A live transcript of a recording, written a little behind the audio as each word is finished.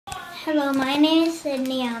Hello, my name is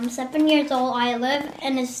Cydney. I'm 7 years old. I live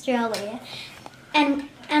in Australia. And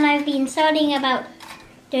I've been studying about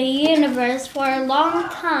the universe for a long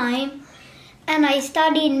time. And I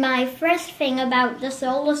studied my first thing about the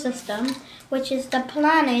solar system, which is the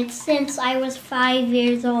planets, since I was 5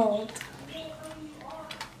 years old.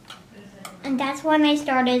 And that's when I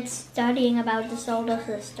started studying about the solar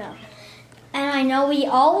system. And I know we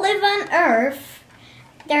all live on Earth.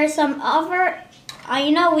 There's some other.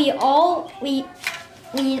 I know we all live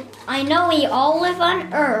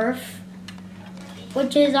on Earth,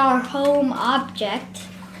 which is our home object.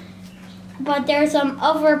 But there's some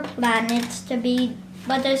other planets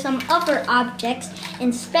there's some other objects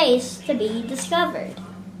in space to be discovered.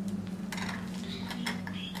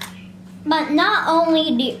 But not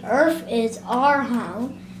only the Earth is our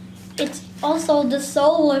home, it's also the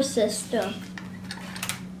solar system.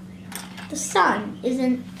 The sun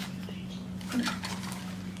isn't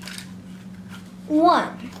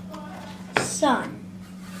sun.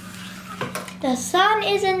 The sun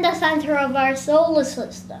is in the center of our solar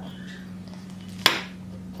system.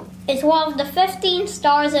 It's one of the 15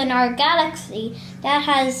 stars in our galaxy that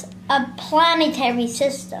has a planetary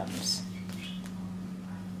systems.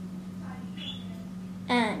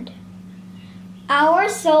 And our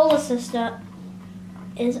solar system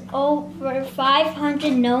is over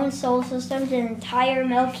 500 known solar systems in the entire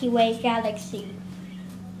Milky Way galaxy.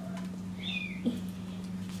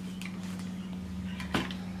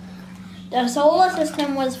 The solar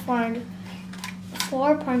system was formed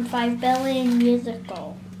 4.5 billion years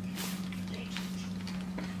ago.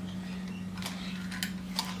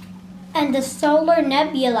 And the solar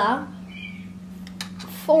nebula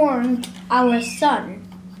formed our sun.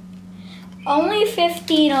 Only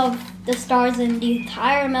 15 of the stars in the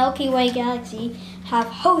entire Milky Way galaxy have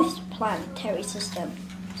host planetary systems.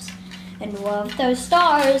 And one of those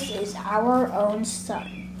stars is our own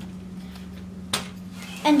sun.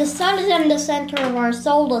 And the sun is in the center of our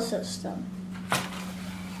solar system.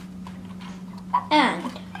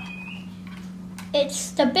 And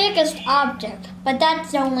it's the biggest object, but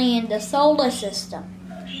that's only in the solar system.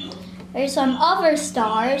 There's some other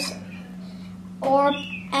stars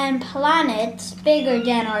and planets bigger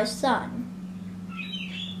than our sun.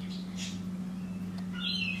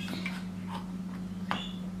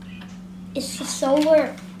 It's the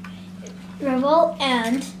solar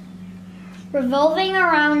revolving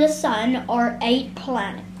around the sun are 8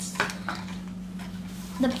 planets.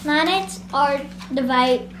 The planets are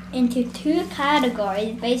divided into 2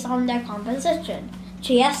 categories based on their composition: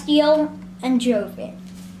 terrestrial and Jovian.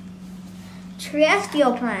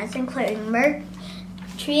 Terrestrial planets including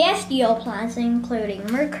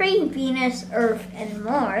Mercury, Venus, Earth, and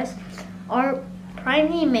Mars are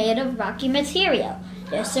primarily made of rocky material.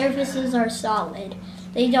 Their surfaces are solid.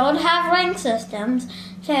 They don't have ring systems,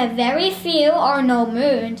 they have very few or no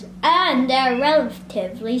moons, and they're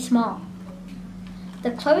relatively small.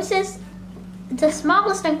 The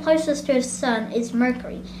smallest and closest to the sun is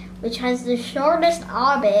Mercury, which has the shortest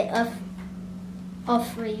orbit of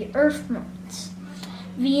 3 Earth moons.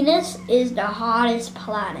 Venus is the hottest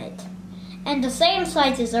planet, and the same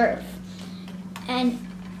size as Earth, and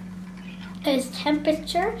its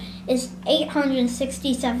temperature is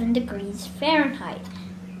 867 degrees Fahrenheit,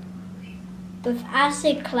 with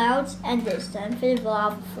acid clouds and extensive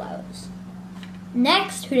lava flows.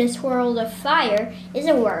 Next to this world of fire is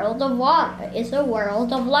a world of water, is a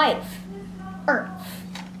world of life, Earth.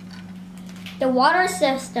 The water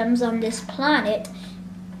systems on this planet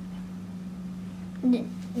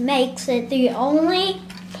makes it the only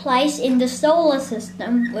place in the solar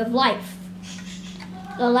system with life.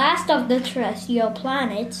 The last of the terrestrial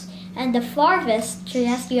planets and the farthest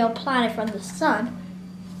terrestrial planet from the sun,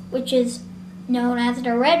 which is known as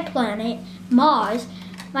the red planet, Mars,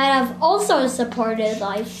 might have also supported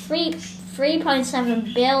life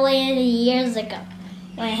 3.7 billion years ago,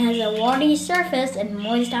 when it has a watery surface and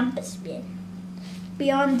moist atmosphere.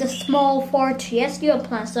 Beyond the small 4 terrestrial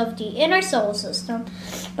planets of the inner solar system,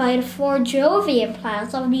 by the 4 Jovian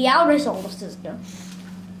planets of the outer solar system.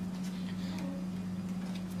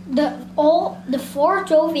 The 4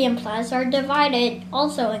 Jovian planets are divided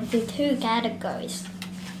also into 2 categories: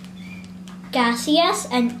 gaseous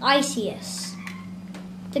and iceous.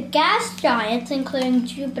 The gas giants, including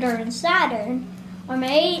Jupiter and Saturn, are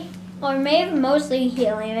made of mostly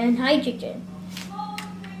helium and hydrogen.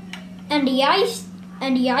 And the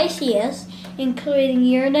iceous, including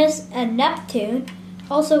Uranus and Neptune,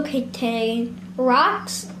 also contain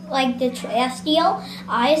rocks like the terrestrial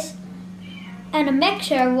ice and a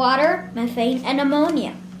mixture of water, methane, and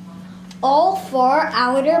ammonia. All 4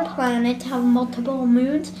 outer planets have multiple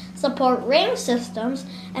moons, support ring systems,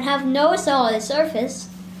 and have no solid surface,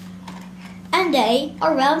 and they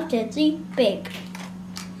are relatively big.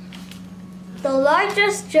 The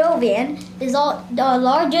largest Jovian is the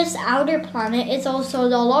largest outer planet. Is also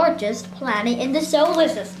the largest planet in the solar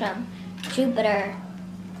system, Jupiter.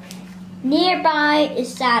 Nearby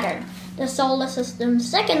is Saturn, the solar system's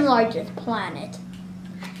second largest planet.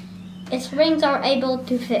 Its rings are able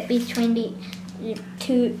to fit between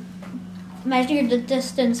to measure the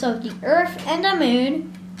distance of the Earth and the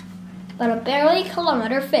Moon, but are barely a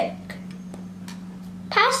kilometer thick.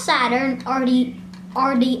 Past Saturn are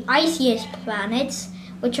the iciest planets,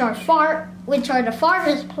 which are the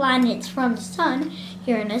farthest planets from the Sun,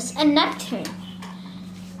 Uranus, and Neptune.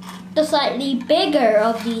 The slightly bigger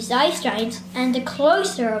of these ice giants and the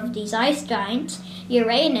closer of these ice giants,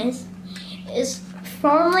 Uranus, is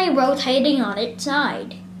firmly rotating on its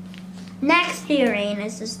side. Next to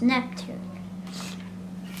Uranus is Neptune,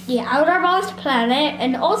 the outermost planet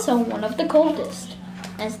and also one of the coldest,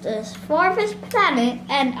 as the farthest planet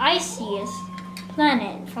and iciest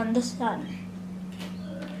planet from the Sun,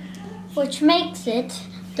 which makes it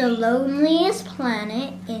the loneliest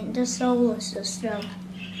planet in the solar system.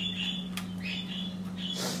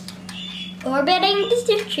 Orbiting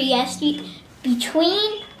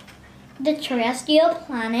between the terrestrial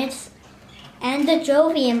planets and the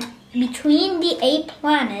Jovian, between the 8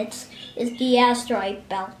 planets, is the asteroid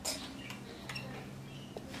belt.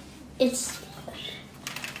 It's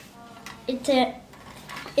a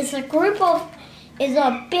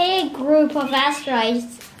big group of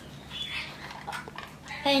asteroids,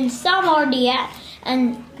 and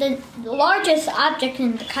the largest object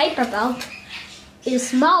in the Kuiper belt is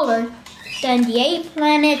smaller than the 8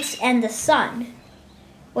 planets and the Sun,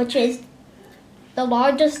 which is the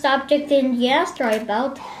largest object in the asteroid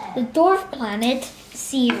belt, the dwarf planet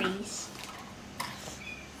Ceres.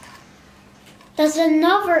 There's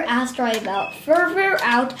another asteroid belt further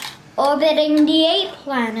out orbiting the 8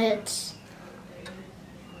 planets,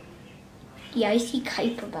 the icy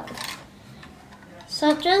Kuiper belt.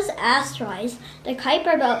 Such as asteroids, the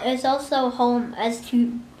Kuiper belt is also home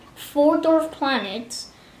to 4 dwarf planets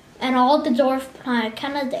and all the dwarf planet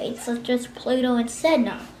candidates such as Pluto and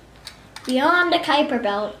Cydney. Beyond the Kuiper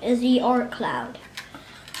belt is the Oort cloud,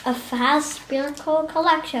 a vast spherical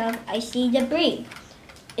collection of icy debris.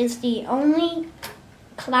 It's the only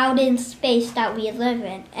cloud in space that we live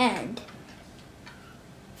in, and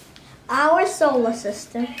our solar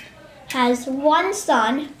system has 1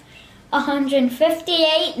 sun,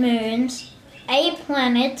 158 moons, 8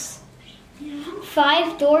 planets,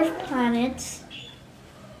 5 dwarf planets,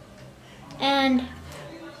 and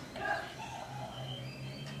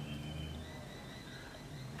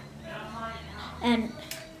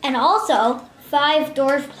also 5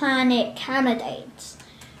 dwarf planet candidates,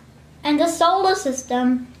 and the solar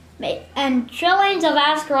system, and trillions of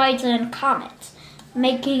asteroids and comets,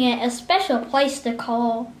 making it a special place to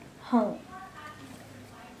call home.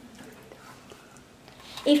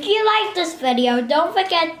 If you like this video, don't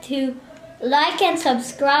forget to like and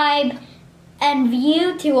subscribe and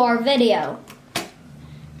view to our video.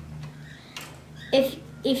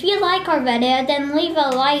 If you like our video, then leave a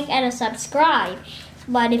like and a subscribe.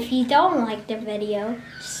 But if you don't like the video,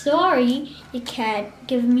 sorry, you can't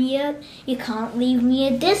leave me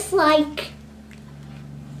a dislike.